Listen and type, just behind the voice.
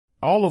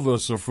All of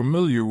us are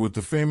familiar with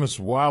the famous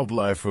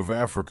wildlife of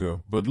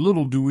Africa, but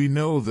little do we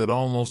know that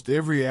almost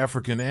every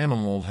African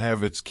animal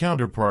has its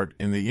counterpart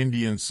in the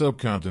Indian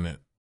subcontinent.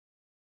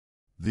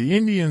 The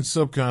Indian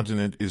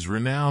subcontinent is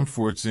renowned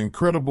for its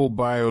incredible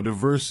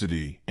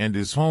biodiversity and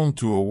is home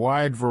to a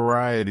wide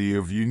variety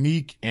of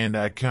unique and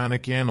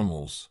iconic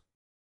animals.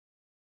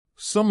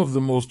 Some of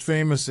the most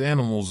famous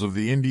animals of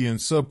the Indian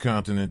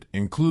subcontinent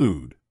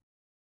include: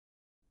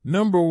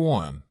 Number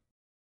 1.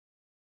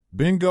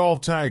 Bengal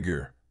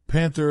tiger,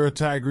 Panthera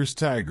tigris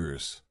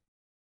tigris.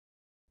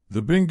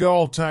 The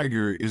Bengal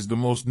tiger is the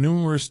most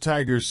numerous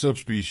tiger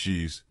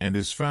subspecies and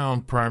is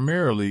found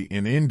primarily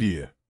in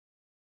India.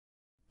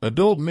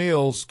 Adult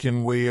males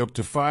can weigh up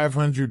to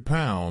 500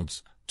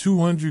 pounds,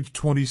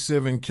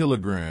 227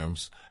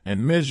 kilograms,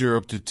 and measure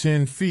up to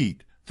 10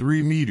 feet,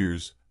 3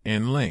 meters,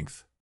 in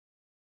length.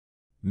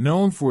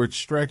 Known for its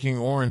striking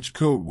orange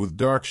coat with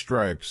dark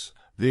stripes,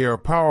 they are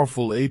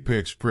powerful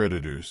apex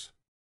predators.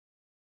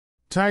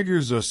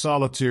 Tigers are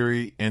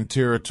solitary and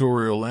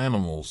territorial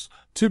animals,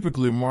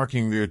 typically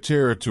marking their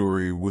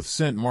territory with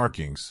scent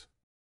markings.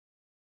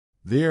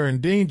 They are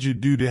endangered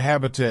due to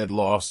habitat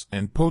loss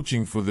and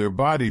poaching for their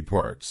body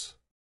parts.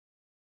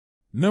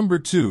 Number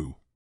 2.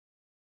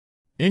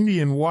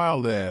 Indian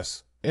wild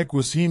ass,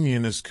 Equus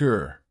hemianus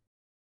cur.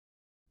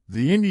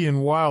 The Indian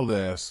wild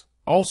ass,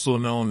 also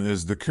known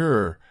as the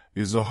cur,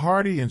 is a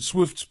hardy and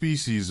swift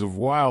species of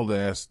wild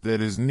ass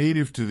that is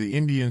native to the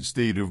Indian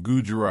state of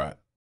Gujarat.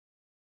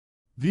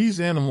 These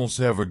animals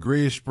have a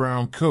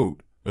grayish-brown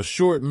coat, a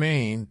short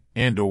mane,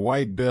 and a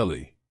white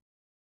belly.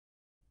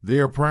 They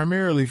are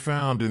primarily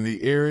found in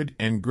the arid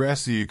and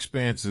grassy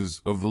expanses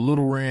of the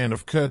Little Rann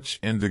of Kutch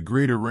and the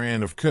Greater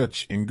Rann of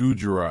Kutch in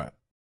Gujarat.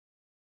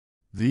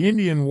 The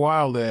Indian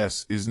wild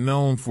ass is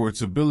known for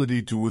its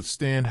ability to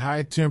withstand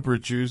high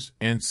temperatures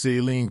and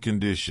saline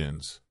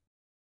conditions.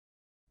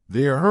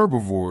 They are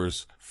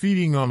herbivores,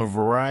 feeding on a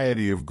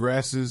variety of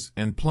grasses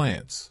and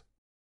plants.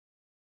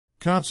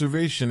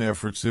 Conservation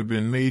efforts have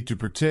been made to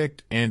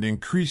protect and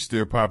increase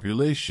their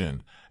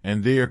population,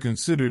 and they are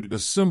considered a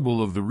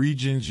symbol of the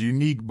region's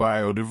unique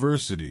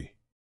biodiversity.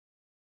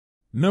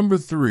 Number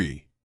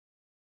 3.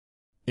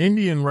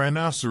 Indian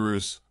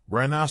rhinoceros,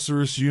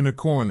 Rhinoceros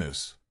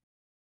unicornis.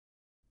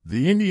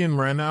 The Indian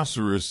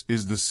rhinoceros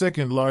is the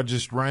second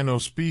largest rhino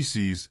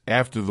species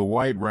after the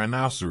white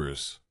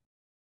rhinoceros.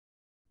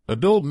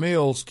 Adult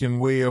males can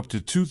weigh up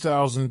to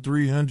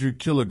 2,300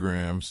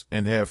 kilograms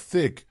and have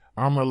thick,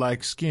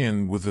 armor-like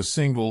skin with a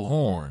single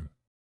horn.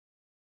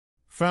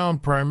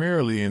 Found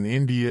primarily in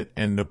India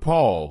and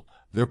Nepal,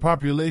 their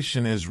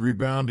population has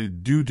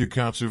rebounded due to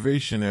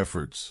conservation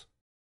efforts.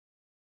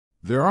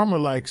 Their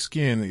armor-like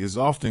skin is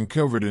often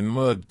covered in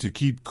mud to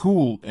keep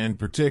cool and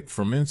protect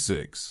from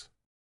insects.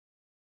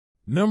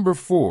 Number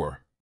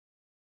 4.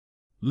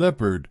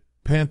 Leopard,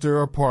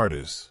 Panthera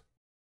pardus.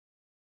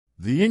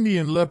 The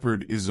Indian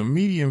leopard is a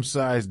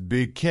medium-sized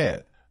big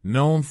cat,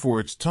 known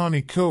for its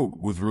tawny coat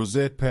with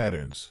rosette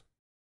patterns.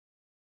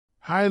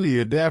 Highly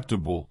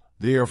adaptable,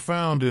 they are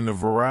found in a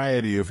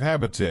variety of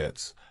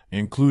habitats,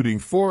 including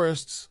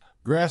forests,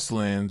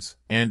 grasslands,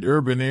 and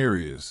urban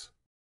areas.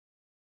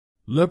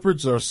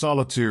 Leopards are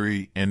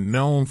solitary and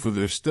known for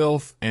their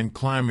stealth and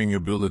climbing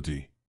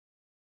ability.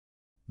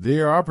 They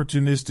are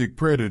opportunistic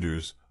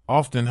predators,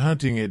 often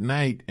hunting at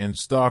night and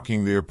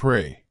stalking their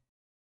prey.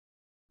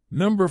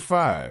 Number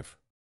 5.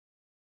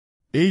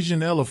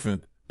 Asian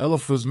elephant,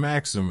 Elephas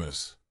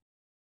maximus.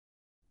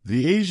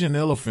 The Asian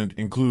elephant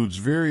includes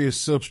various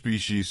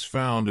subspecies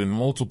found in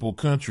multiple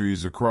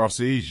countries across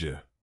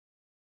Asia.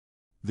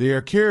 They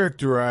are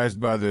characterized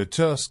by their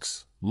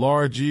tusks,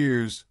 large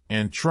ears,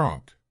 and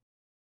trunk.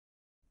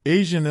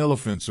 Asian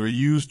elephants are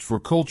used for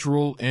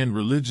cultural and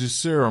religious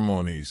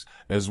ceremonies,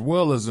 as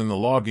well as in the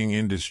logging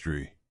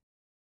industry.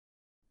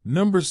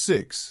 Number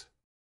 6.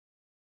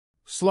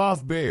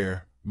 Sloth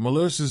bear,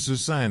 Molossus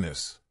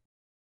ursinus.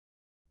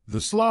 The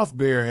sloth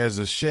bear has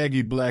a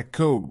shaggy black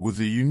coat with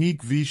a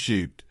unique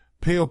V-shaped,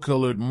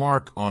 pale-colored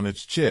mark on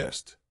its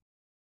chest.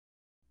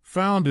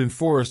 Found in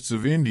forests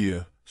of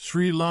India,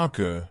 Sri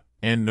Lanka,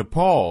 and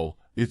Nepal,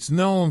 it's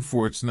known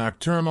for its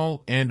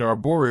nocturnal and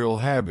arboreal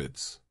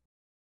habits.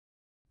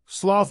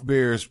 Sloth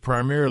bears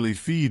primarily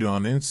feed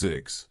on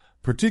insects,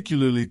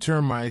 particularly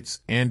termites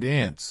and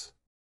ants.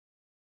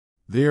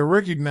 They are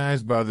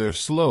recognized by their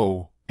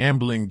slow,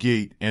 ambling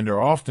gait and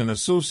are often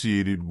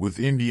associated with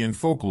Indian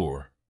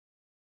folklore.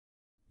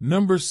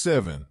 Number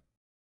 7.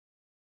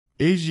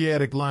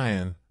 Asiatic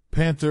lion,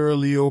 Panthera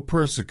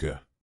leopersica.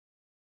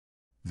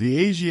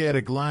 The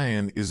Asiatic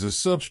lion is a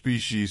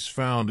subspecies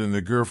found in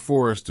the Gir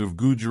forest of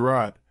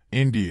Gujarat,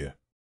 India.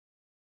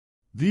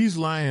 These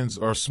lions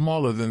are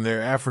smaller than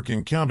their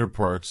African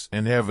counterparts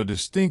and have a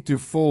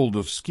distinctive fold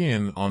of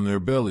skin on their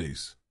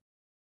bellies.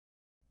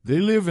 They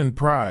live in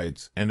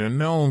prides and are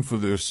known for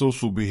their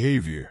social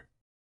behavior.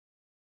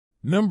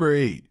 Number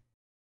 8.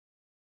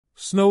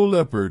 Snow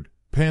leopard,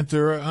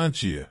 Panthera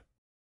unchia.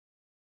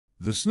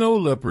 The snow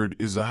leopard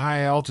is a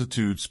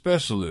high-altitude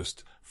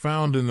specialist,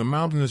 found in the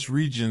mountainous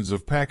regions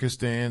of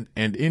Pakistan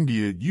and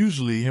India,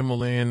 usually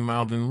Himalayan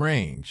mountain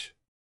range.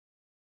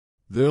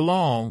 Their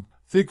long,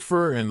 thick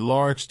fur and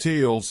large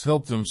tails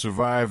help them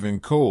survive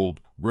in cold,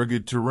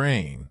 rugged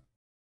terrain.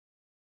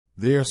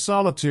 They are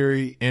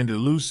solitary and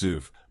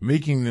elusive,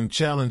 making them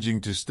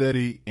challenging to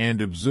study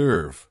and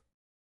observe.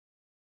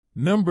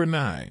 Number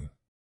 9.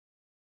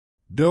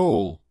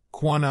 Dhole,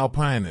 Quan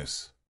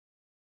alpinus.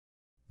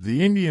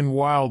 The Indian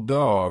wild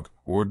dog,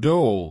 or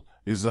dhole,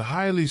 is a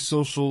highly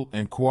social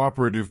and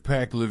cooperative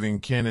pack-living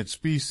canid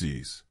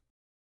species.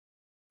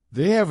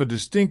 They have a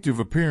distinctive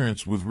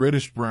appearance with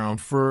reddish-brown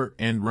fur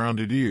and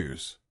rounded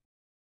ears.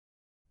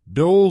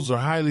 Dholes are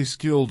highly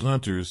skilled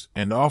hunters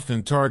and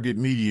often target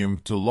medium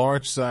to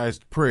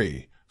large-sized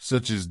prey,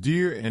 such as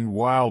deer and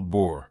wild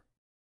boar.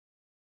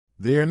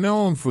 They are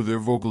known for their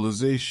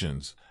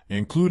vocalizations,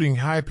 including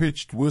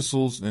high-pitched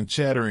whistles and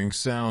chattering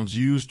sounds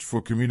used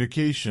for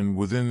communication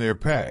within their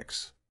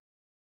packs.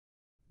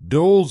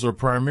 Dholes are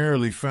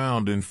primarily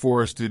found in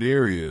forested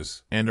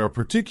areas and are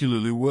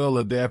particularly well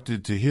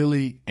adapted to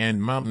hilly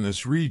and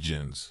mountainous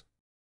regions.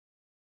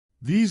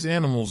 These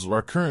animals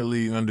are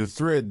currently under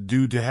threat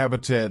due to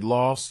habitat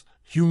loss,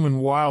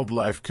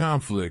 human-wildlife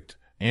conflict,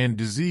 and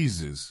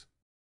diseases.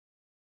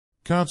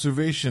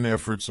 Conservation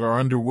efforts are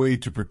underway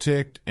to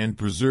protect and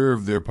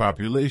preserve their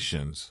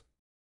populations.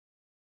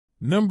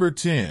 Number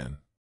 10.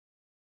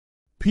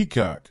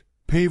 Peacock,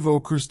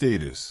 Pavo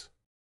cristatus.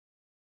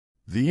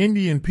 The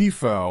Indian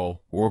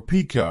peafowl, or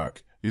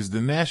peacock, is the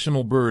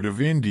national bird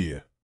of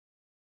India.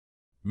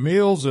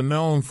 Males are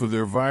known for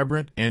their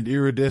vibrant and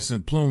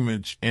iridescent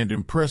plumage and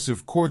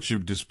impressive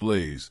courtship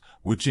displays,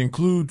 which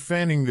include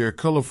fanning their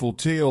colorful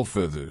tail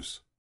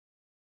feathers.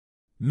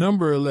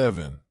 Number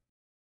 11.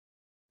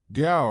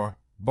 Gaur,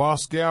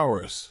 Bos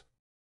gaurus.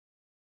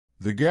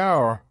 The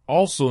gaur,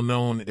 also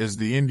known as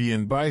the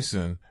Indian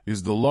bison,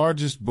 is the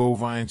largest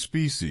bovine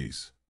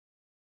species.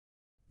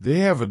 They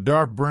have a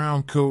dark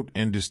brown coat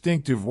and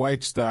distinctive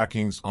white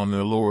stockings on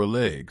their lower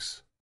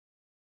legs.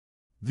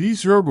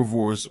 These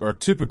herbivores are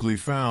typically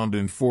found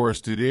in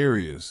forested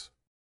areas.